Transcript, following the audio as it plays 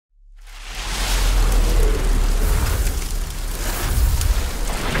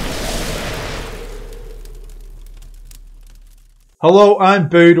Hello, I'm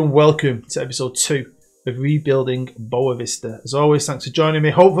Bood and welcome to episode 2 of Rebuilding Boavista. As always, thanks for joining me.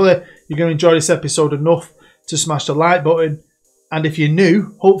 Hopefully you're going to enjoy this episode enough to smash the like button. And if you're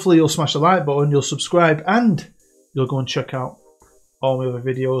new, hopefully you'll smash the like button, you'll subscribe and you'll go and check out all my other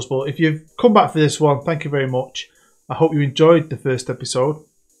videos. But if you've come back for this one, thank you very much. I hope you enjoyed the first episode.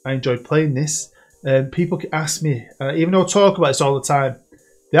 I enjoyed playing this. People ask me, even though I talk about this all the time,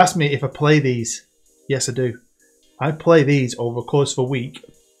 they ask me if I play these. Yes, I do. I play these over a course of a week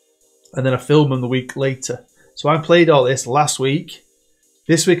and then I film them the week later. So I played all this last week.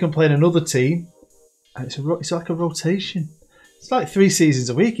 This week I'm playing another team and it's like a rotation. It's like 3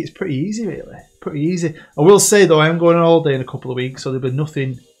 seasons a week. It's pretty easy, really. Pretty easy. I will say though, I am going on holiday in a couple of weeks, so there'll be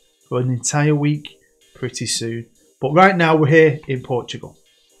nothing for an entire week pretty soon. But right now we're here in Portugal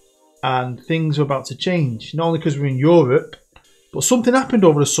and things are about to change. Not only because we're in Europe, but something happened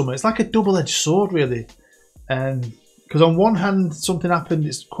over the summer. It's like a double-edged sword, really. Because on one hand, something happened,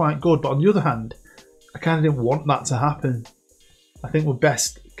 it's quite good, but on the other hand, I kind of didn't want that to happen. I think we're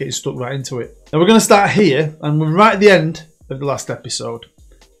best getting stuck right into it. Now we're going to start here, and we're right at the end of the last episode.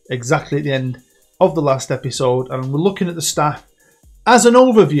 Exactly at the end of the last episode, and we're looking at the staff as an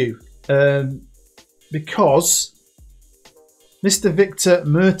overview, because Mr. Victor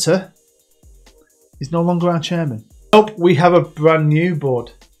Murta is no longer our chairman. Nope, we have a brand new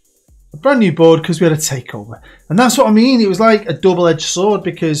board. A brand new board because we had a takeover. And that's what I mean. It was like a double-edged sword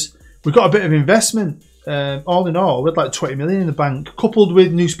because we got a bit of investment. All in all, we had like 20 million in the bank, coupled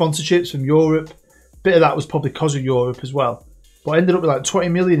with new sponsorships from Europe. A bit of that was probably because of Europe as well. But I ended up with like 20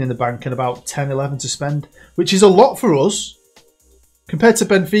 million in the bank and about 10, 11 to spend, which is a lot for us. Compared to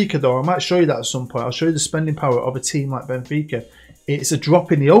Benfica though, I might show you that at some point. I'll show you the spending power of a team like Benfica. It's a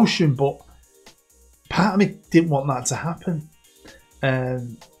drop in the ocean, but part of me didn't want that to happen.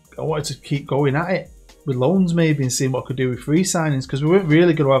 I wanted to keep going at it with loans maybe and seeing what I could do with free signings because we weren't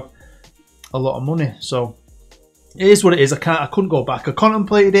really going to have a lot of money. So it is what it is. I couldn't go back. I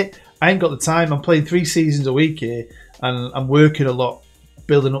contemplated it. I ain't got the time. I'm playing 3 seasons a week here and I'm working a lot,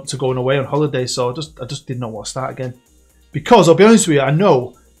 building up to going away on holiday. So I just didn't know what to start again. Because I'll be honest with you, I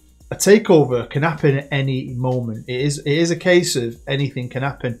know a takeover can happen at any moment. It is a case of anything can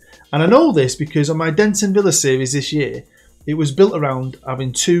happen. And I know this because on my Denton Villa series this year, it was built around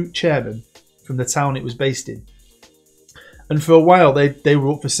having 2 chairmen from the town it was based in. And for a while, they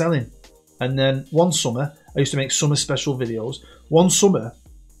were up for selling. And then one summer, I used to make summer special videos. One summer,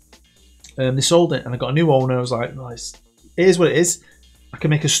 they sold it and I got a new owner. I was like, nice. It is what it is. I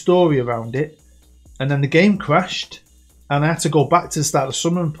can make a story around it. And then the game crashed. And I had to go back to the start of the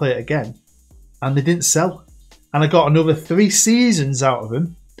summer and play it again. And they didn't sell. And I got another 3 seasons out of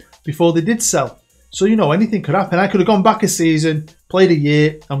them before they did sell. So, you know, anything could happen. I could have gone back a season, played a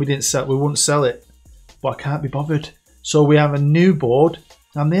year, and we wouldn't sell it. But I can't be bothered. So we have a new board,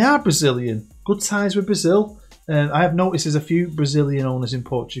 and they are Brazilian. Good ties with Brazil. I have noticed there's a few Brazilian owners in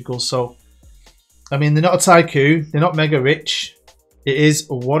Portugal. So, I mean, they're not a tycoon. They're not mega rich. It is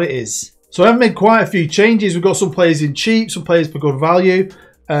what it is. So I've made quite a few changes. We've got some players in cheap, some players for good value,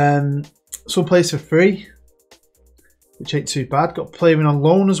 some players for free, which ain't too bad. Got a player in on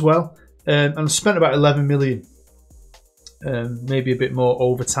loan as well. And I spent about 11 million, maybe a bit more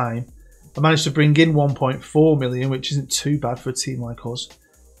over time. I managed to bring in 1.4 million, which isn't too bad for a team like us.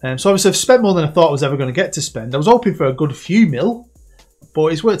 So obviously I've spent more than I thought I was ever going to get to spend. I was hoping for a good few mil, but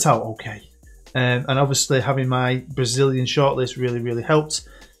it's worked out okay. And obviously having my Brazilian shortlist really helped.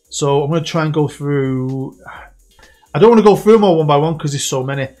 So I'm going to try and go through... I don't want to go through them all one by one because there's so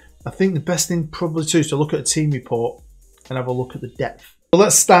many. I think the best thing probably too is to look at a team report and have a look at the depth. So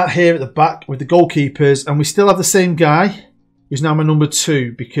let's start here at the back with the goalkeepers, and we still have the same guy who's now my number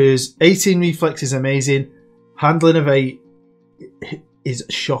 2 because 18 reflex is amazing, handling of 8 is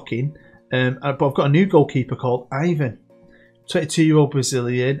shocking, but I've got a new goalkeeper called Ivan, 22-year-old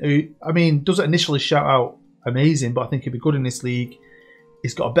Brazilian who, I mean, doesn't initially shout out amazing, but I think he'd be good in this league.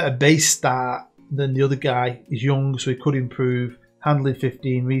 He's got a better base start than the other guy. He's young, so he could improve. Handling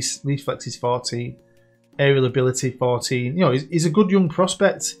 15, reflex is 14. Aerial ability 14. You know, he's a good young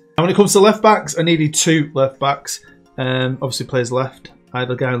prospect. And when it comes to left backs, I needed 2 left backs. Obviously plays left. I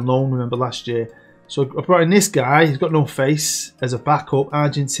had a guy on loan, remember, last year. So I brought in this guy. He's got no face as a backup,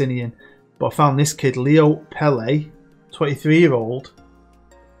 Argentinian. But I found this kid, Leo Pele, 23-year-old,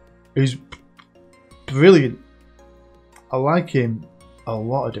 who's brilliant. I like him a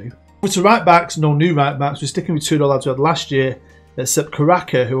lot, I do. Over to right backs, no new right backs. We're sticking with 2 lads we had last year. Except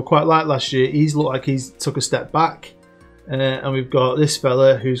Caraca, who I quite liked last year, he's looked like he's took a step back. And we've got this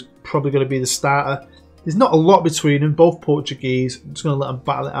fella who's probably going to be the starter. There's not a lot between them, both Portuguese. I'm just going to let them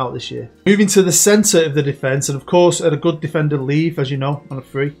battle it out this year. Moving to the centre of the defence, and of course, had a good defender leave, as you know, on a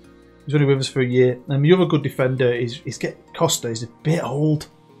free. He's only with us for a year. And the other good defender is Costa. He's a bit old.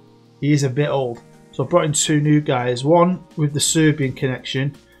 He is a bit old. So I brought in 2 new guys. One with the Serbian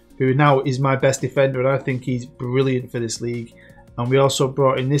connection, who now is my best defender, and I think he's brilliant for this league. And we also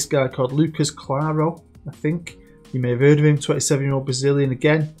brought in this guy called Lucas Claro, I think. You may have heard of him, 27-year-old Brazilian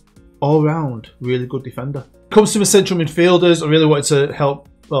again. All round, really good defender. Comes to my central midfielders, I really wanted to help,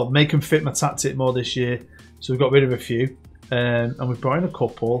 well, make them fit my tactic more this year. So we got rid of a few. And we've brought in a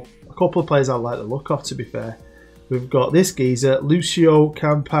couple of players I like the look of, to be fair. We've got this geezer, Lucio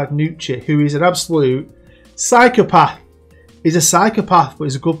Campagnucci, who is an absolute psychopath. He's a psychopath, but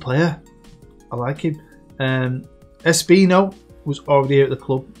he's a good player. I like him. Espino was already here at the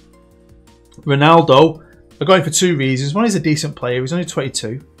club. Ronaldo, I got him for 2 reasons. One, he's a decent player. He's only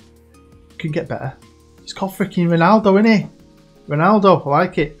 22. Can get better. He's called freaking Ronaldo, isn't he? Ronaldo, I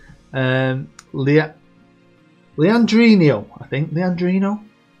like it. Leandrinho, I think. Leandrinho.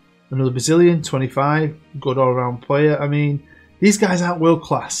 Another Brazilian, 25. Good all-round player. I mean, these guys aren't world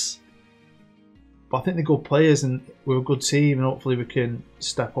class. But I think they're good players and we're a good team and hopefully we can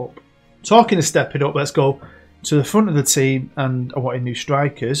step up. Talking of stepping up, let's go to the front of the team, and I wanted new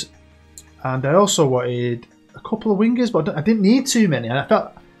strikers. And I also wanted a couple of wingers, but I didn't need too many. I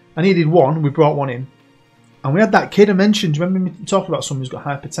felt I needed one. We brought one in. And we had that kid I mentioned. Do you remember me talking about someone who's got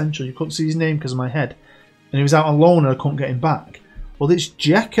high potential? You couldn't see his name because of my head. And he was out on loan and I couldn't get him back. Well, it's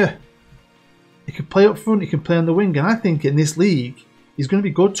Jeka. He can play up front, he can play on the wing. And I think in this league, he's going to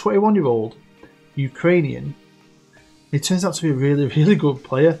be good. 21-year-old Ukrainian. He turns out to be a really, really good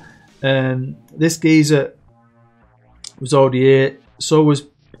player. This geezer was already here. So was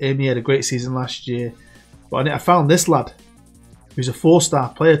him. He had a great season last year. But I found this lad, who's a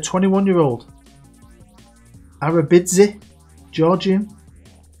 4-star player, 21-year-old. Arabidze, Georgian.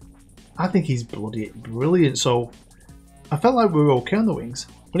 I think he's bloody brilliant. So I felt like we were okay on the wings.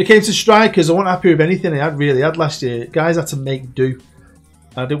 When it came to strikers, I wasn't happy with anything I really had last year. Guys had to make do.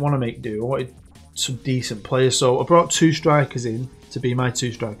 I didn't want to make do. I wanted some decent players. So I brought 2 strikers in to be my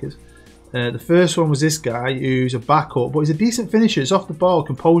 2 strikers. The first one was this guy who's a backup, but he's a decent finisher. It's off the ball,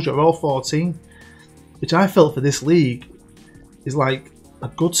 composure, all 14. Which I felt for this league is like a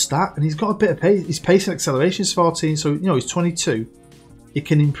good stat. And he's got a bit of pace. His pace and acceleration is 14. So, you know, he's 22. He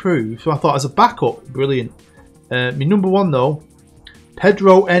can improve. So I thought as a backup, brilliant. My number 1 though,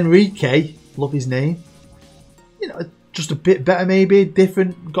 Pedro Enrique. Love his name. You know, just a bit better maybe.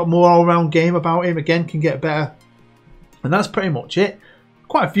 Different. Got more all-round game about him. Again, can get better. And that's pretty much it.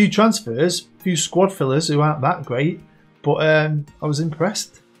 Quite a few transfers. A few squad fillers who aren't that great. But I was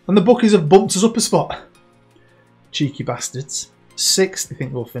impressed. And the bookies have bumped us up a spot. Cheeky bastards. 6th, I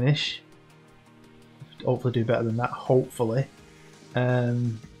think we'll finish. Hopefully do better than that, hopefully.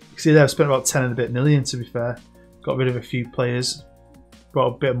 See there, I've spent about 10 and a bit million, to be fair. Got rid of a few players.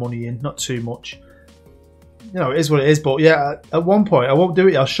 Brought a bit of money in, not too much. You know, it is what it is, but yeah, at one point, I won't do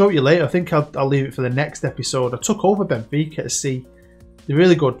it, I'll show you later. I think I'll leave it for the next episode. I took over Benfica to see. They're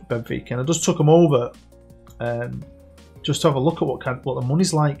really good, Benfica, and I just took them over just to have a look at what the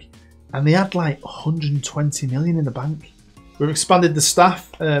money's like. And they had like 120 million in the bank. We've expanded the staff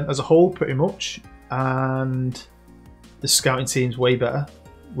as a whole pretty much, and the scouting team's way better,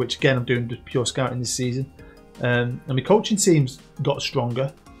 which again I'm doing just pure scouting this season. And my coaching team's got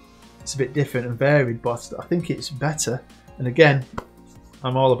stronger. It's a bit different and varied, but I think it's better. And again,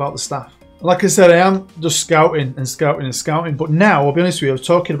 I'm all about the staff. Like I said, I am just scouting and scouting and scouting. But now, I'll be honest with you, I was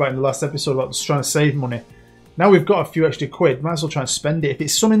talking about in the last episode about just trying to save money. Now we've got a few extra quid, might as well try and spend it. If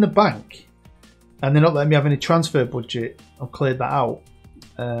it's some in the bank and they're not letting me have any transfer budget, I've cleared that out.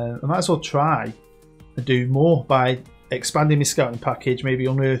 I might as well try and do more by expanding my scouting package, maybe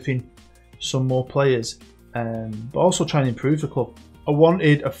unearthing some more players, but also trying to improve the club. I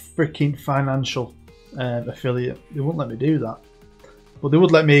wanted a freaking financial affiliate. They wouldn't let me do that, but they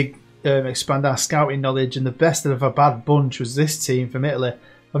would let me expand our scouting knowledge. And the best of a bad bunch was this team from Italy.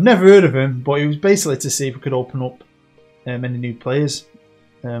 I've never heard of him, but it was basically to see if we could open up any new players.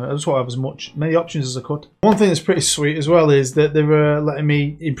 I just want to have many options as I could. One thing that's pretty sweet as well is that they're letting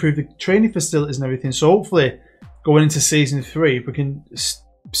me improve the training facilities and everything. So hopefully, going into season 3, we can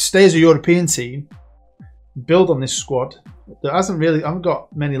stay as a European team, build on this squad. That I haven't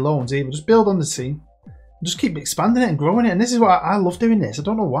got many loans either. Just build on the team, and just keep expanding it and growing it. And this is what I love doing this. I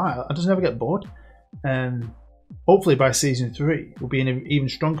don't know why. I just never get bored. Hopefully by season 3, we'll be in an even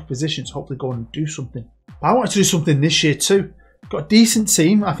stronger position to hopefully go and do something. But I wanted to do something this year too. Got a decent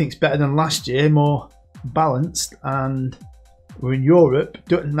team. I think it's better than last year, more balanced, and we're in Europe.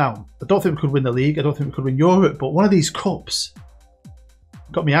 Now, I don't think we could win the league. I don't think we could win Europe. But one of these cups,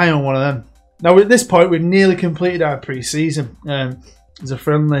 got my eye on one of them. Now, at this point, we've nearly completed our pre-season. There's a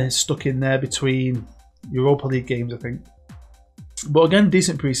friendly stuck in there between Europa League games, I think. But again,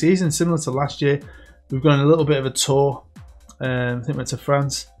 decent pre-season, similar to last year. We've gone on a little bit of a tour. I think we went to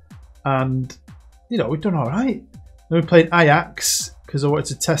France. And, you know, we've done all right. Then we played Ajax, because I wanted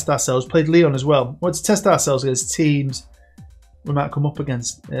to test ourselves. Played Lyon as well. Wanted to test ourselves against teams we might come up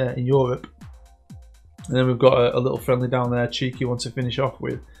against in Europe. And then we've got a little friendly down there, cheeky one to finish off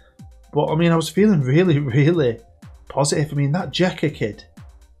with. But, I mean, I was feeling really, really positive. I mean, that Jeka kid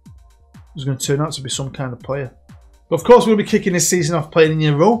was going to turn out to be some kind of player. But, of course, we'll be kicking this season off playing in the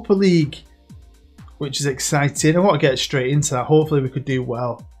Europa League, which is exciting. I want to get straight into that. Hopefully, we could do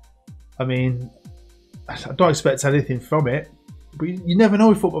well. I mean, I don't expect anything from it. But you never know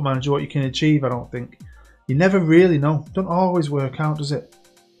with Football Manager what you can achieve, I don't think. You never really know. It don't always work out, does it?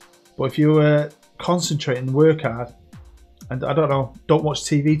 But if you concentrate and work hard, and I don't know, don't watch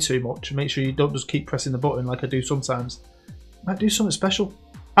TV too much, make sure you don't just keep pressing the button like I do sometimes, you might do something special.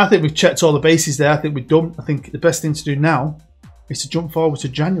 I think we've checked all the bases there. I think we're done. I think the best thing to do now is to jump forward to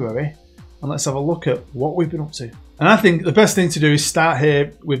January and let's have a look at what we've been up to. And I think the best thing to do is start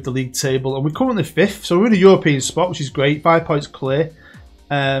here with the league table. And we're currently 5th, so we're in a European spot, which is great. 5 points clear.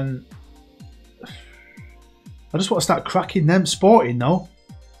 I just want to start cracking them. Sporting, though.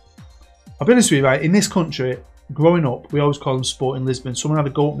 I'll be honest with you, right? In this country, growing up, we always call them Sporting Lisbon. Someone had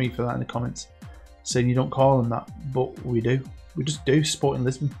a go at me for that in the comments, saying you don't call them that, but we do. We just do. Sporting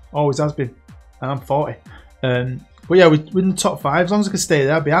Lisbon. Always has been. And I'm 40. But yeah, we're in the top 5. As long as I can stay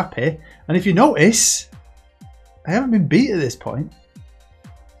there, I'll be happy. And if you notice, I haven't been beat at this point.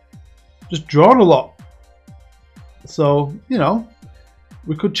 Just drawn a lot. So, you know,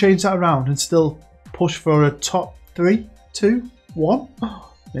 we could change that around and still push for a top 3, 2, 1.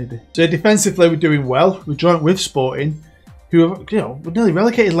 Maybe. So defensively, we're doing well. We're joint with Sporting, who have, you know, were nearly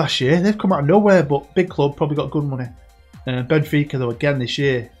relegated last year. They've come out of nowhere, but big club, probably got good money. Benfica, though, again this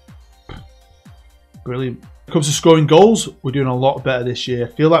year, brilliant. When it comes to scoring goals, we're doing a lot better this year.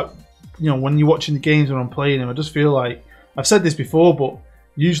 I feel like, you know, when you're watching the games when I'm playing them, I just feel like, I've said this before, but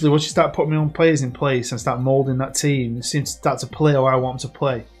usually once you start putting my own players in place and start moulding that team, it seems to start to play how I want them to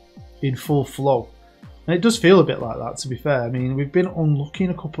play in full flow. And it does feel a bit like that, to be fair. I mean, we've been unlucky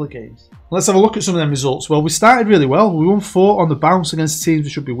in a couple of games. Let's have a look at some of them results. Well, we started really well. We won 4 on the bounce against teams we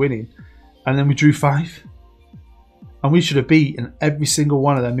should be winning. And then we drew 5. And we should have beaten every single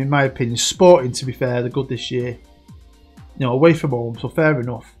one of them, in my opinion. Sporting, to be fair, they're good this year. You know, away from home, so fair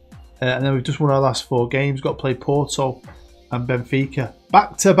enough. And then we've just won our last 4 games. Got to play Porto and Benfica.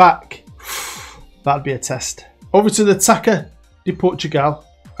 Back to back. That'd be a test. Over to the Taça de Portugal.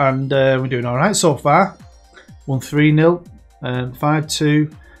 And we're doing alright so far. Won 3-0,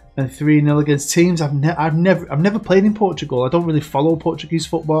 5-2, and 3-0 against teams I've never played in Portugal. I don't really follow Portuguese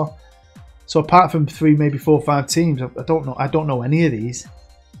football. So apart from 3, maybe 4 or 5 teams, I don't know any of these.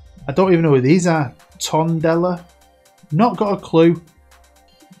 I don't even know who these are. Tondela. Not got a clue.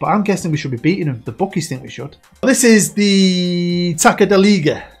 But I'm guessing we should be beating them. The bookies think we should. This is the Taça da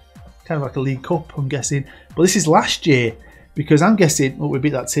Liga. Kind of like a League Cup, I'm guessing. But this is last year. Because I'm guessing, we beat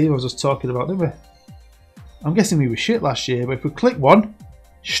that team I was just talking about, didn't we? I'm guessing we were shit last year. But if we click 1,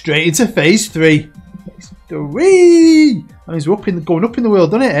 straight into phase 3. Phase 3! That means we're going up in the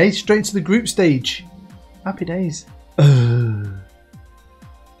world, doesn't it, eh? Straight into the group stage. Happy days. Oh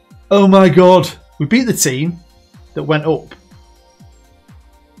my god. We beat the team that went up.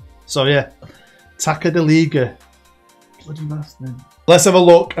 So yeah. Taça da Liga. Bloody bastard. Let's have a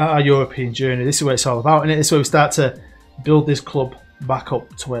look at our European journey. This is what it's all about, isn't it? This is where we start to build this club back up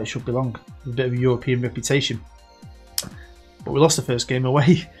to where it should belong. With a bit of a European reputation. But we lost the first game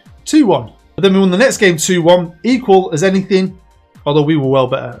away. 2-1. But then we won the next game 2-1. Equal as anything. Although we were well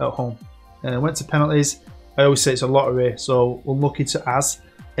better at home. Went to penalties. I always say it's a lottery. So unlucky to AZ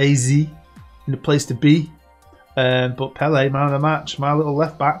in the place to be. But Pele, man of the match. My little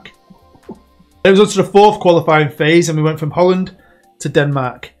left back. It was on to the 4th qualifying phase. And we went from Holland to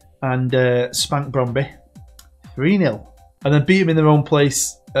Denmark. And spanked Bromby. 3-0. And then beat them in their own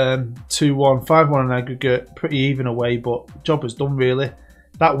place. 2-1, 5-1 in aggregate. Pretty even away, but job was done really.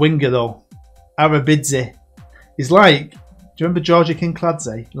 That winger though, Arabidze, is like, do you remember Georgie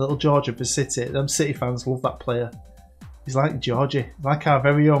Kinkladze? Little Georgia for City. Them City fans love that player. He's like Georgie, like our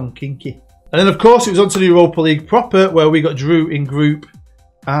very own Kinky. And then of course it was on to the Europa League proper, where we got drew in Group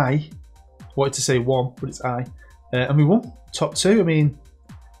I. Wanted to say 1, but it's I. And we won top 2. I mean,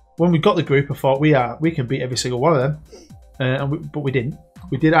 when we got the group, I thought we can beat every single one of them. But we didn't.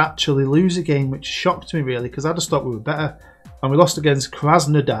 We did actually lose a game, which shocked me really, because I just thought we were better. And we lost against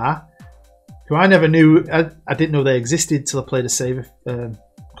Krasnodar, who I never knew. I didn't know they existed till I played a save a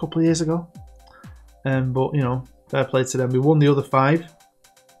couple of years ago. But, you know, fair play to them. We won the other 5.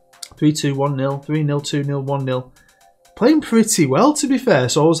 3-2, 1-0, 3-0, 2-0, 1-0. Playing pretty well, to be fair,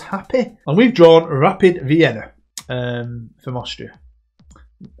 so I was happy. And we've drawn Rapid Vienna from Austria.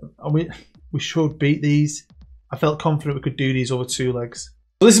 And we should beat these. I felt confident we could do these over 2 legs.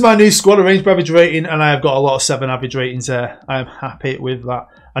 So this is my new squad, arranged by average rating, and I have got a lot of 7 average ratings there. I am happy with that.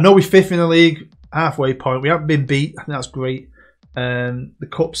 I know we're 5th in the league, halfway point. We haven't been beat. I think that's great. The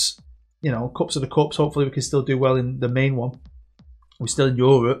cups, you know, cups are the cups. Hopefully we can still do well in the main one. We're still in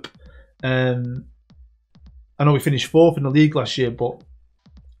Europe. I know we finished 4th in the league last year, but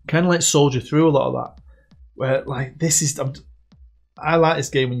kind of like soldier through a lot of that. Where like this is, I like this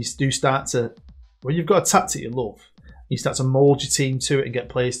game when you do start to, when you've got a tactic you love, you start to mould your team to it and get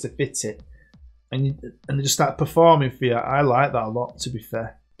players to fit it, and they just start performing for you. I like that a lot, to be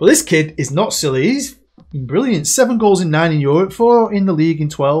fair. But this kid is not silly. He's brilliant. 7 goals in 9 in Europe, 4 in the league in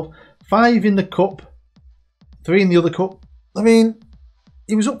 12, 5 in the cup, 3 in the other cup. I mean,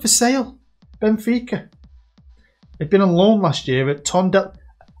 he was up for sale. Benfica. He'd been on loan last year at Tondela.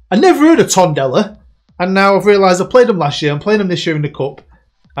 I never heard of Tondela, and now I've realised I played him last year. I'm playing him this year in the cup,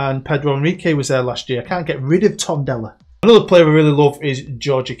 and Pedro Enrique was there last year. I can't get rid of Tondela. Another player I really love is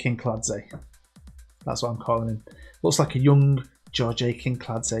Georgi Kinkladze. That's what I'm calling him. Looks like a young Georgi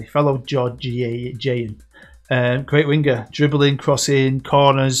Kinkladze, fellow Georgian. Great winger, dribbling, crossing,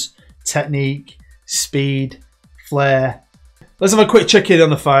 corners, technique, speed, flair. Let's have a quick check in on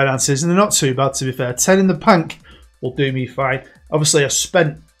the finances, and they're not too bad, to be fair. 10 in the bank will do me fine. Obviously, I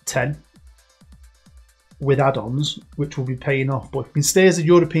spent 10 with add-ons, which will be paying off. But if we can stay as a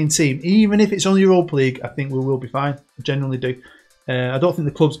European team, even if it's only Europa League, I think we will be fine. I genuinely do. I don't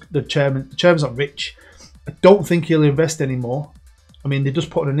think the chairman's not rich. I don't think he'll invest anymore. I mean, they just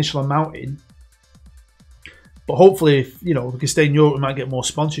put an initial amount in. But hopefully, if you know, we can stay in Europe, we might get more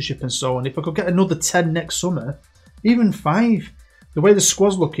sponsorship and so on. If I could get another 10 next summer, even 5, the way the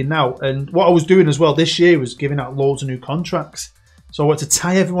squad's looking now, and what I was doing as well this year was giving out loads of new contracts. So I want to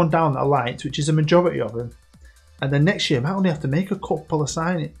tie everyone down that I liked, which is a majority of them. And then next year, I might only have to make a couple of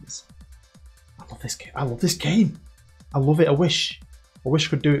signings. I love this game. I love this game. I love it. I wish I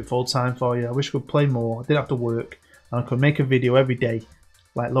could do it full time for you. I wish I could play more. I didn't have to work. And I could make a video every day,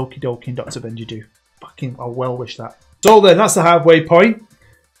 like Loki Doki and Dr. Benji do. Fucking, I well wish that. So then, that's the halfway point.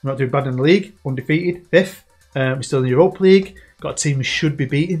 We're not doing bad in the league. Undefeated, 5th. We're still in the Europa League. Got a team we should be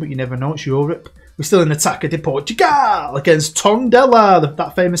beating, but you never know. It's Europe. We're still in Attaca de Portugal against Tondela,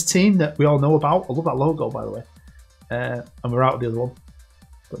 that famous team that we all know about. I love that logo, by the way. And we're out of the other one,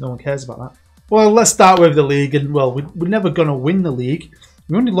 but no one cares about that. Well, let's start with the league. And well, we're never going to win the league.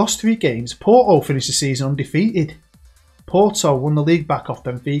 We only lost 3 games. Porto finished the season undefeated. Porto won the league back off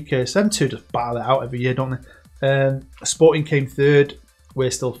Benfica. Them two just battle it out every year, don't they? Sporting came 3rd.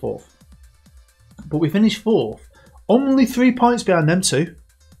 We're still 4th. But we finished 4th. Only 3 points behind them 2.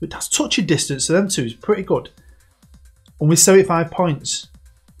 But that's touching distance to them 2 is pretty good. And with 75 points.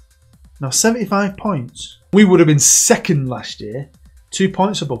 Now, 75 points. We would have been 2nd last year. 2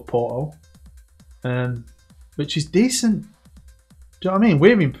 points above Porto. Which is decent. Do you know what I mean?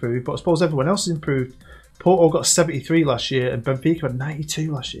 We're improved, but I suppose everyone else has improved. Porto got 73 last year and Benfica had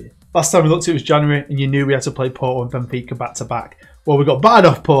 92 last year. Last time we looked, it was January, and you knew we had to play Porto and Benfica back to back. Well, we got battered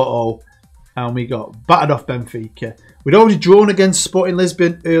off Porto and we got battered off Benfica. We'd already drawn against Sporting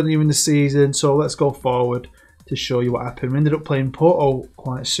Lisbon earlier in the season, so let's go forward to show you what happened. We ended up playing Porto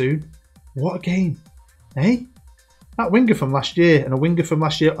quite soon. What a game, eh? That winger from last year and a winger from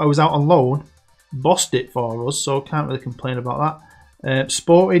last year I was out on loan lost it for us, so can't really complain about that.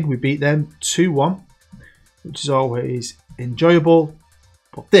 Sporting, we beat them 2-1, which is always enjoyable.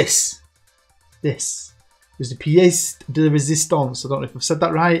 But this is the pièce de résistance. I don't know if I've said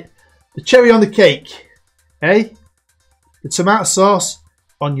that right. The cherry on the cake, eh? The tomato sauce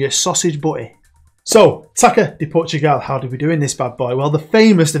on your sausage butty. So, Attaca de Portugal, how did we do in this bad boy? Well, the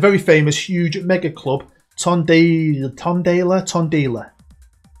very famous, huge mega club, Tondela,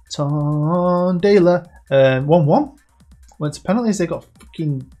 1-1. Went to penalties, they got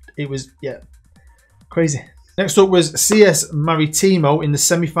fucking, it was, yeah, crazy. Next up was CS Maritimo in the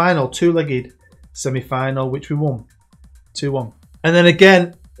semi-final, 2-legged semi-final, which we won, 2-1. And then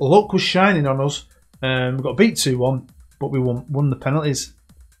again, luck was shining on us. We got beat 2-1, but we won the penalties.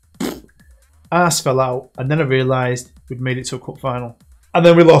 Arse fell out, and then I realised we'd made it to a cup final. And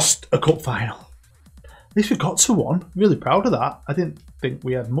then we lost a cup final. At least we got to one. Really proud of that. I didn't think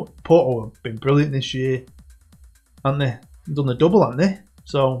we had much. Porto have been brilliant this year, haven't they? Done the double, haven't they?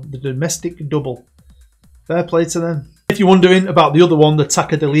 So the domestic double. Fair play to them. If you're wondering about the other one, the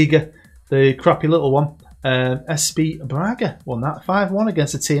Taca de Liga, the crappy little one, SP Braga won that 5-1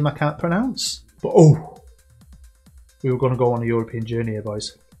 against a team I can't pronounce. But oh, we were going to go on a European journey here,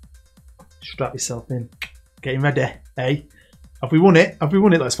 boys. Strap yourself in. Getting ready, eh? Have we won it? Have we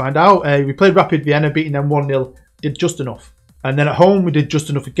won it? Let's find out. We played Rapid Vienna, beating them 1-0. Did just enough. And then at home, we did just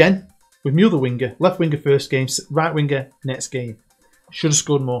enough again. With my other winger. Left winger first game, right winger next game. Should have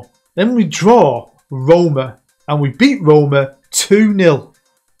scored more. Then we draw Roma. And we beat Roma 2-0.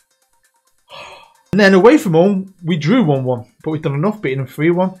 And then away from home, we drew 1-1. But we've done enough, beating them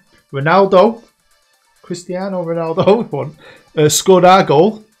 3-1. Ronaldo, Cristiano Ronaldo, scored our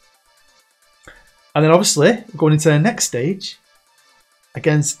goal. And then obviously, going into the next stage,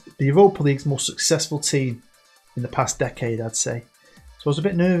 against the Europa League's most successful team in the past decade, I'd say. So I was a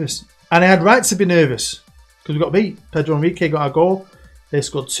bit nervous. And I had right to be nervous, because we got beat. Pedro Enrique got our goal. They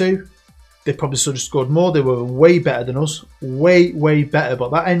scored 2. They probably should have scored more. They were way better than us. Way, way better.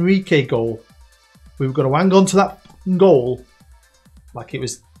 But that Enrique goal, we were going to hang on to that goal like it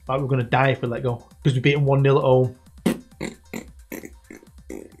was like we were going to die if we let go. Because we beat them 1-0 at home.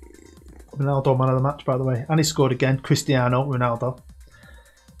 Ronaldo, man of the match, by the way. And he scored again. Cristiano Ronaldo.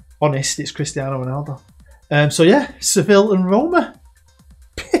 Honest, it's Cristiano Ronaldo. So yeah, Seville and Roma.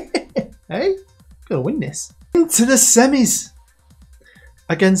 Hey, got to win this. Into the semis.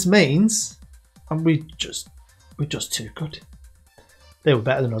 Against Mainz, and we're just too good. They were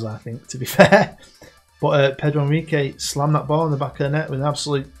better than us, I think, to be fair. But Pedro Enrique slammed that ball in the back of the net with an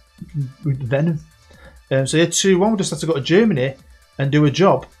absolute venom. So yeah, 2-1. We just had to go to Germany and do a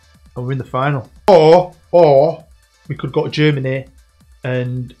job, and we're in the final. Or we could go to Germany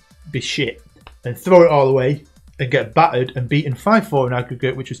and be shit and throw it all away and get battered and beaten 5-4 in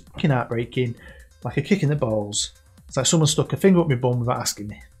aggregate, which was fucking heartbreaking, like a kick in the balls. It's like someone stuck a finger up my bum without asking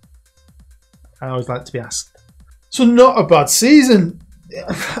me. I always like to be asked. So not a bad season.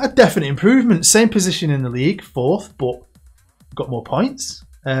 A definite improvement. Same position in the league, 4th, but got more points.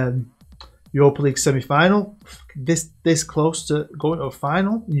 Europa League semi-final. This close to going to a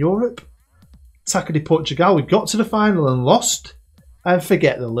final in Europe. Taca de Portugal. We got to the final and lost. And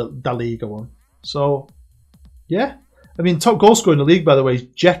forget the La Liga one. So, yeah. I mean, top goal scorer in the league, by the way, is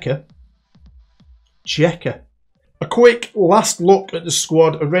Jeka. A quick last look at the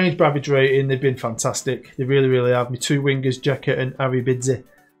squad, arranged by average rating. They've been fantastic. They really, really have. My 2 wingers, Jeka and Ari Bidze.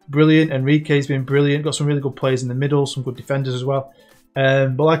 Brilliant. Enrique's been brilliant. Got some really good players in the middle, some good defenders as well.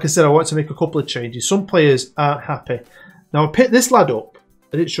 But like I said, I wanted to make a couple of changes. Some players aren't happy. Now, I picked this lad up.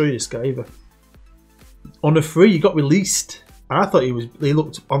 I didn't show you this guy either. On a free, he got released. And I thought he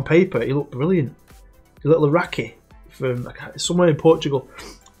looked, on paper, he looked brilliant. A little Iraqi from somewhere in Portugal.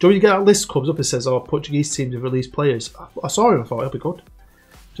 Do you get that list comes up and says, oh, Portuguese teams have released players? I saw him, I thought he'll be good.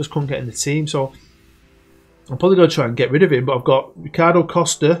 Just couldn't get in the team, so I'm probably going to try and get rid of him. But I've got Ricardo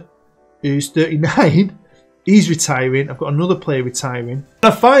Costa, who's 39. He's retiring. I've got another player retiring. And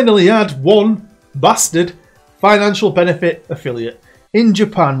I finally had one bastard financial benefit affiliate in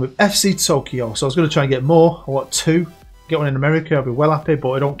Japan with FC Tokyo. So I was going to try and get more. I want 2. Get one in America, I'll be well happy,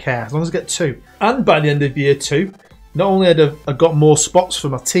 but I don't care. As long as I get 2. And by the end of year 2, not only had I got more spots for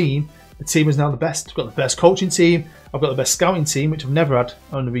my team, the team is now the best. I've got the best coaching team. I've got the best scouting team, which I've never had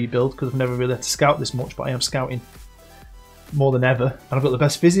on the rebuild because I've never really had to scout this much, but I am scouting more than ever. And I've got the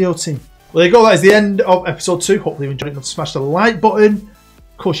best physio team. Well, there you go. That is the end of episode 2. Hopefully you enjoyed it. Smash the like button.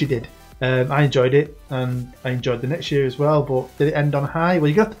 Of course you did. I enjoyed it, and I enjoyed the next year as well, but did it end on high? Well,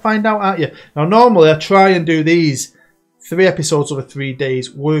 you're going to have to find out, aren't you? Now, normally I try and do these 3 episodes over 3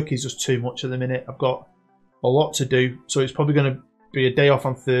 days. Work is just too much at the minute. I've got a lot to do, so it's probably going to be a day off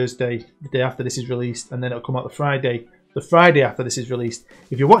on Thursday, the day after this is released, and then it'll come out the Friday after this is released.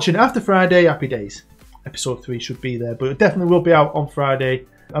 If you're watching it after Friday, happy days. Episode 3 should be there, but it definitely will be out on Friday.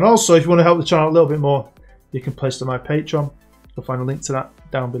 And also, if you want to help the channel a little bit more, you can pledge to my Patreon. You'll find a link to that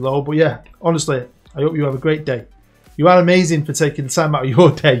down below. But yeah, honestly, I hope you have a great day. You are amazing for taking the time out of your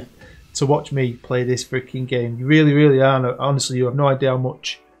day to watch me play this freaking game. You really, really are. And honestly, you have no idea how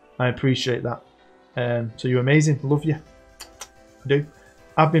much I appreciate that. So you're amazing. Love you. I do.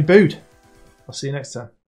 I've been Bood. I'll see you next time.